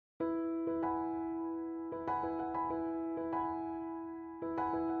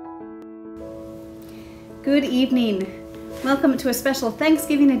Good evening. Welcome to a special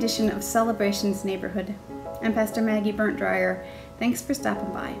Thanksgiving edition of Celebrations Neighborhood. I'm Pastor Maggie Burnt-Dryer. Thanks for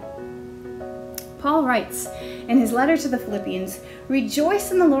stopping by. Paul writes in his letter to the Philippians,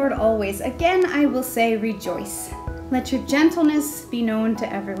 "Rejoice in the Lord always. Again, I will say rejoice. Let your gentleness be known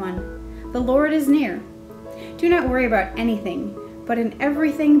to everyone. The Lord is near. Do not worry about anything, but in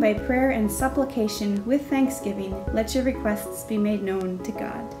everything by prayer and supplication with thanksgiving, let your requests be made known to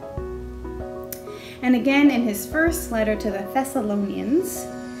God." And again in his first letter to the Thessalonians,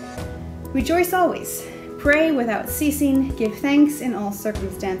 "Rejoice always. Pray without ceasing. Give thanks in all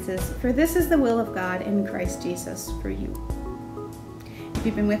circumstances, for this is the will of God in Christ Jesus for you." If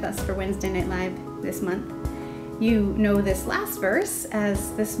you've been with us for Wednesday Night Live this month, you know this last verse as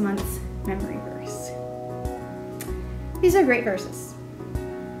this month's memory verse. These are great verses,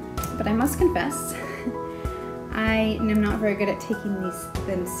 but I must confess, I am not very good at taking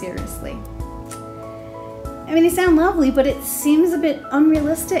them seriously. I mean, they sound lovely, but it seems a bit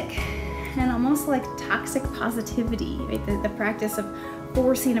unrealistic and almost like toxic positivity, right? The practice of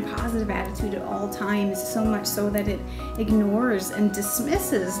forcing a positive attitude at all times, so much so that it ignores and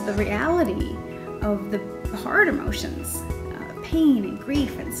dismisses the reality of the hard emotions, pain and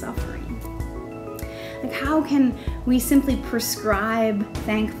grief and suffering. Like, how can we simply prescribe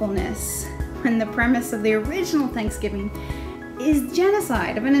thankfulness when the premise of the original Thanksgiving is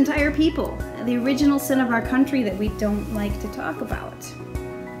genocide of an entire people, the original sin of our country that we don't like to talk about?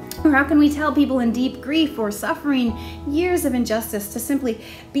 Or how can we tell people in deep grief or suffering years of injustice to simply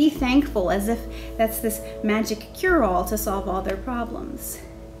be thankful as if that's this magic cure-all to solve all their problems?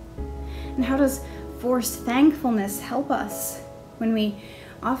 And how does forced thankfulness help us when we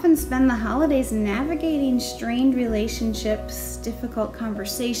often spend the holidays navigating strained relationships, difficult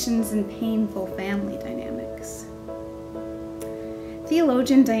conversations, and painful family dynamics?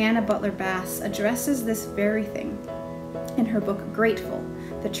 Theologian Diana Butler Bass addresses this very thing in her book Grateful: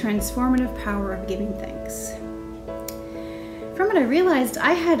 The Transformative Power of Giving Thanks. From it, I realized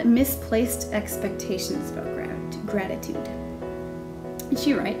I had misplaced expectations about gratitude. And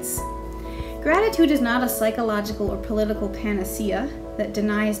she writes, "Gratitude is not a psychological or political panacea that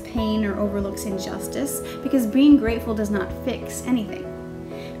denies pain or overlooks injustice, because being grateful does not fix anything.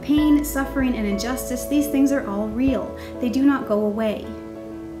 Pain, suffering, and injustice, these things are all real. They do not go away.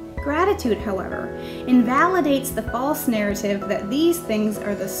 Gratitude, however, invalidates the false narrative that these things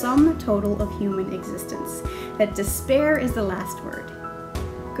are the sum total of human existence, that despair is the last word.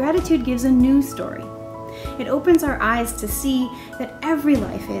 Gratitude gives a new story. It opens our eyes to see that every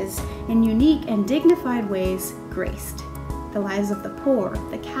life is, in unique and dignified ways, graced. The lives of the poor,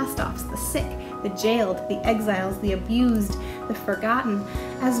 the cast-offs, the sick, the jailed, the exiles, the abused, the forgotten,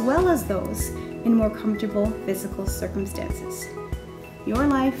 as well as those in more comfortable physical circumstances. Your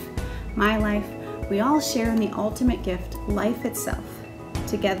life, my life, we all share in the ultimate gift, life itself,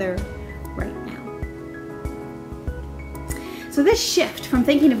 together right now." So this shift from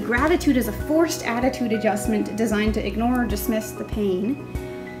thinking of gratitude as a forced attitude adjustment designed to ignore or dismiss the pain,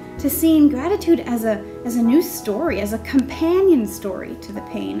 to seeing gratitude as a new story, as a companion story to the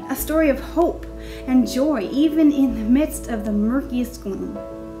pain, a story of hope and joy, even in the midst of the murkiest gloom.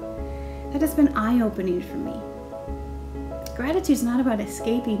 That has been eye-opening for me. Gratitude is not about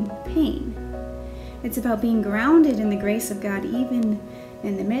escaping pain. It's about being grounded in the grace of God, even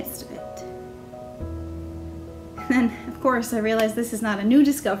in the midst of it. And then, of course, I realized this is not a new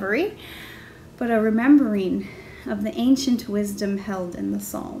discovery, but a remembering of the ancient wisdom held in the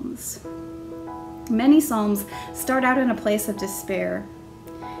Psalms. Many Psalms start out in a place of despair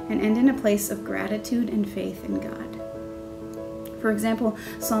and end in a place of gratitude and faith in God. For example,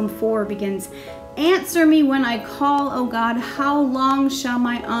 Psalm 4 begins, "Answer me when I call, O God, how long shall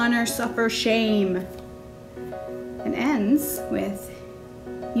my honor suffer shame?" And ends with,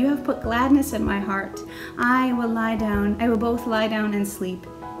 "You have put gladness in my heart. I will both lie down and sleep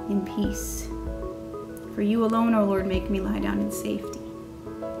in peace. For you alone, O Lord, make me lie down in safety."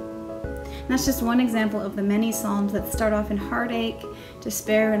 And that's just one example of the many Psalms that start off in heartache,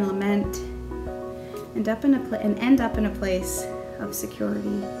 despair, and lament, and end up in a place of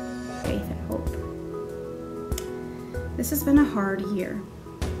security, faith, and hope. This has been a hard year.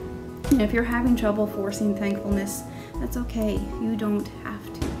 And if you're having trouble forcing thankfulness, that's okay. You don't have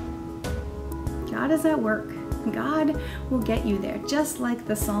to. God is at work. God will get you there. Just like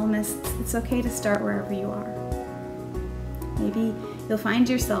the psalmists, it's okay to start wherever you are. Maybe you'll find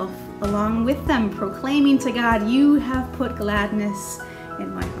yourself along with them proclaiming to God, "You have put gladness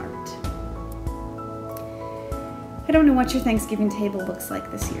in my heart." I don't know what your Thanksgiving table looks like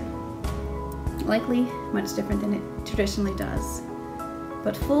this year. Likely much different than it traditionally does.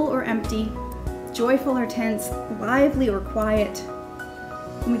 But full or empty, joyful or tense, lively or quiet,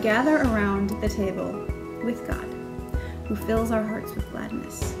 we gather around the table with God, who fills our hearts with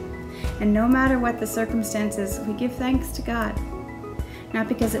gladness. And no matter what the circumstances, we give thanks to God, not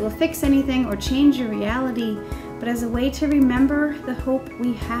because it will fix anything or change your reality, but as a way to remember the hope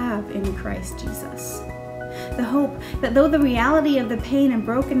we have in Christ Jesus. The hope that though the reality of the pain and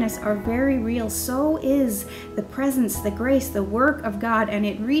brokenness are very real, so is the presence, the grace, the work of God, and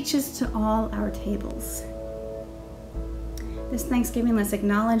it reaches to all our tables. This Thanksgiving, let's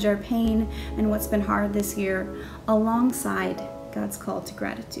acknowledge our pain and what's been hard this year alongside God's call to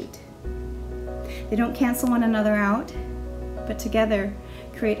gratitude. They don't cancel one another out, but together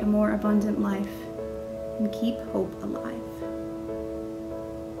create a more abundant life and keep hope alive.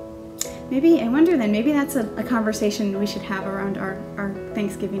 I wonder then, maybe that's a conversation we should have around our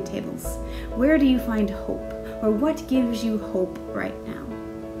Thanksgiving tables. Where do you find hope? Or what gives you hope right now?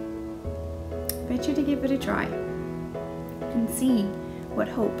 I bet you to give it a try and see what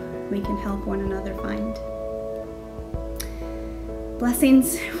hope we can help one another find.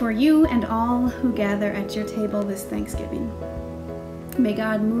 Blessings for you and all who gather at your table this Thanksgiving. May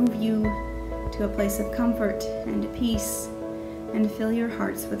God move you to a place of comfort and peace and fill your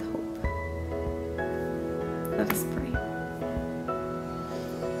hearts with hope. Let us pray.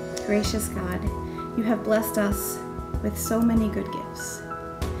 Gracious God, you have blessed us with so many good gifts,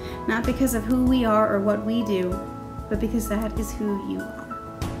 not because of who we are or what we do, but because that is who you are.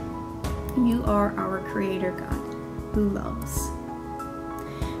 You are our Creator God who loves.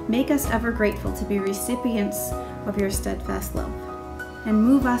 Make us ever grateful to be recipients of your steadfast love, and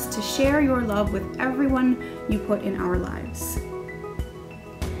move us to share your love with everyone you put in our lives.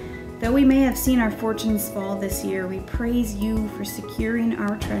 Though we may have seen our fortunes fall this year, we praise you for securing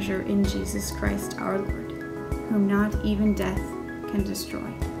our treasure in Jesus Christ our Lord, whom not even death can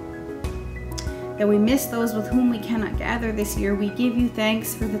destroy. Though we miss those with whom we cannot gather this year, we give you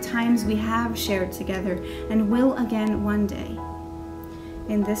thanks for the times we have shared together and will again one day,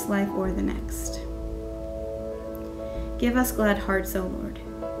 in this life or the next. Give us glad hearts, O Lord,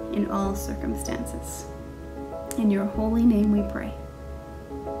 in all circumstances. In your holy name we pray.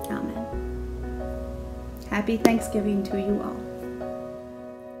 Amen. Happy Thanksgiving to you all.